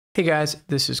Hey guys,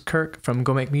 this is Kirk from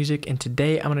Go Make Music, and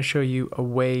today I'm going to show you a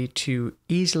way to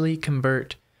easily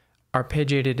convert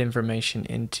arpeggiated information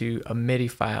into a MIDI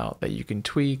file that you can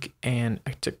tweak, and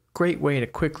it's a great way to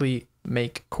quickly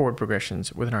make chord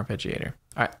progressions with an arpeggiator.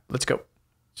 All right, let's go.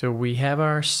 So we have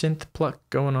our synth pluck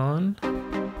going on.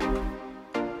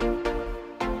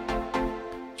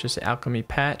 Just the alchemy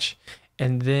patch,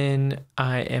 and then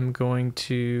I am going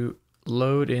to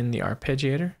load in the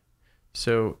arpeggiator.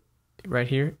 So right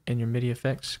here in your MIDI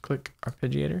effects, click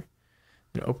arpeggiator.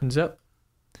 It opens up,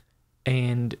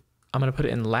 and I'm gonna put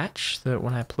it in latch so that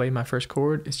when I play my first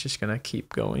chord, it's just gonna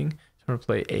keep going. So I'm gonna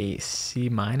play a C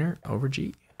minor over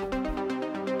G.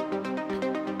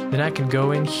 Then I can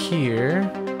go in here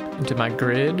into my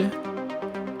grid,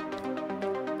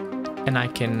 and I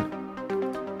can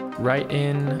write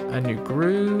in a new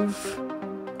groove.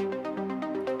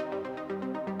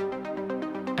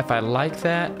 If I like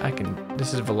that, I can,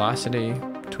 this is velocity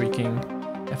tweaking.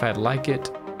 If I like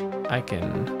it, I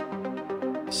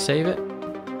can save it,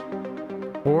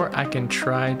 or I can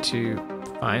try to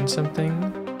find something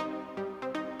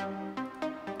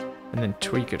and then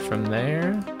tweak it from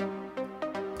there.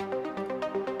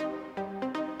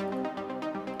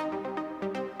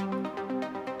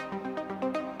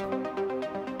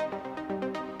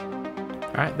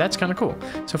 All right, that's kind of cool.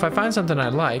 So if I find something I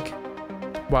like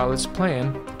while it's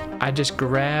playing, I just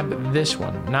grab this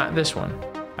one, not this one.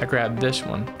 I grab this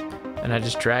one and I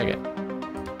just drag it.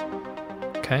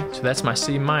 Okay, so that's my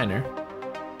C minor.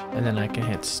 And then I can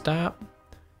hit stop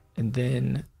and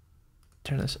then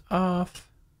turn this off.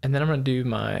 And then I'm gonna do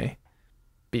my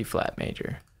B flat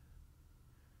major.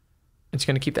 It's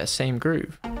gonna keep that same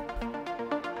groove. All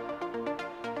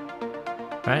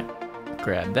right,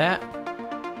 grab that.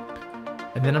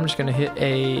 And then I'm just gonna hit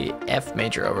a F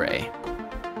major over A.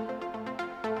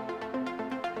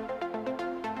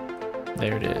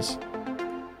 There it is.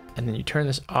 And then you turn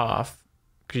this off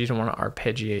because you don't want to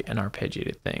arpeggiate an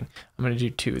arpeggiated thing. I'm going to do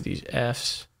two of these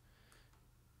Fs.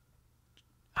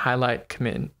 Highlight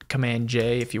Command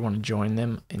J if you want to join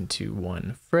them into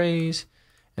one phrase.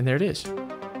 And there it is.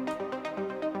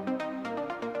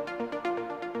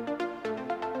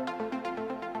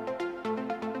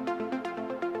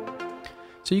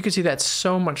 So you can see that's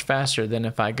so much faster than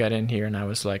if I got in here and I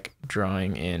was like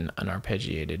drawing in an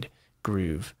arpeggiated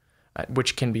groove.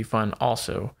 Which can be fun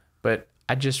also, but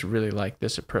I just really like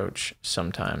this approach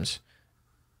sometimes.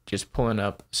 Just pulling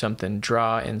up something,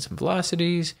 draw in some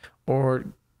velocities, or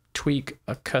tweak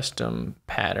a custom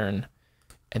pattern,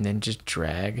 and then just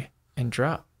drag and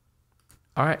drop.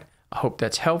 All right, I hope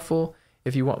that's helpful.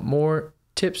 If you want more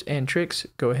tips and tricks,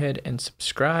 go ahead and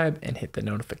subscribe and hit the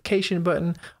notification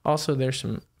button. Also, there's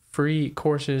some free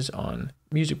courses on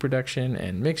music production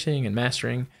and mixing and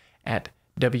mastering at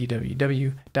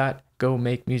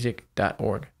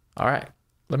www.gomakemusic.org. All right,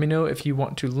 let me know if you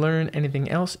want to learn anything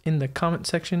else in the comment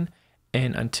section,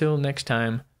 and until next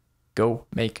time, go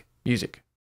make music.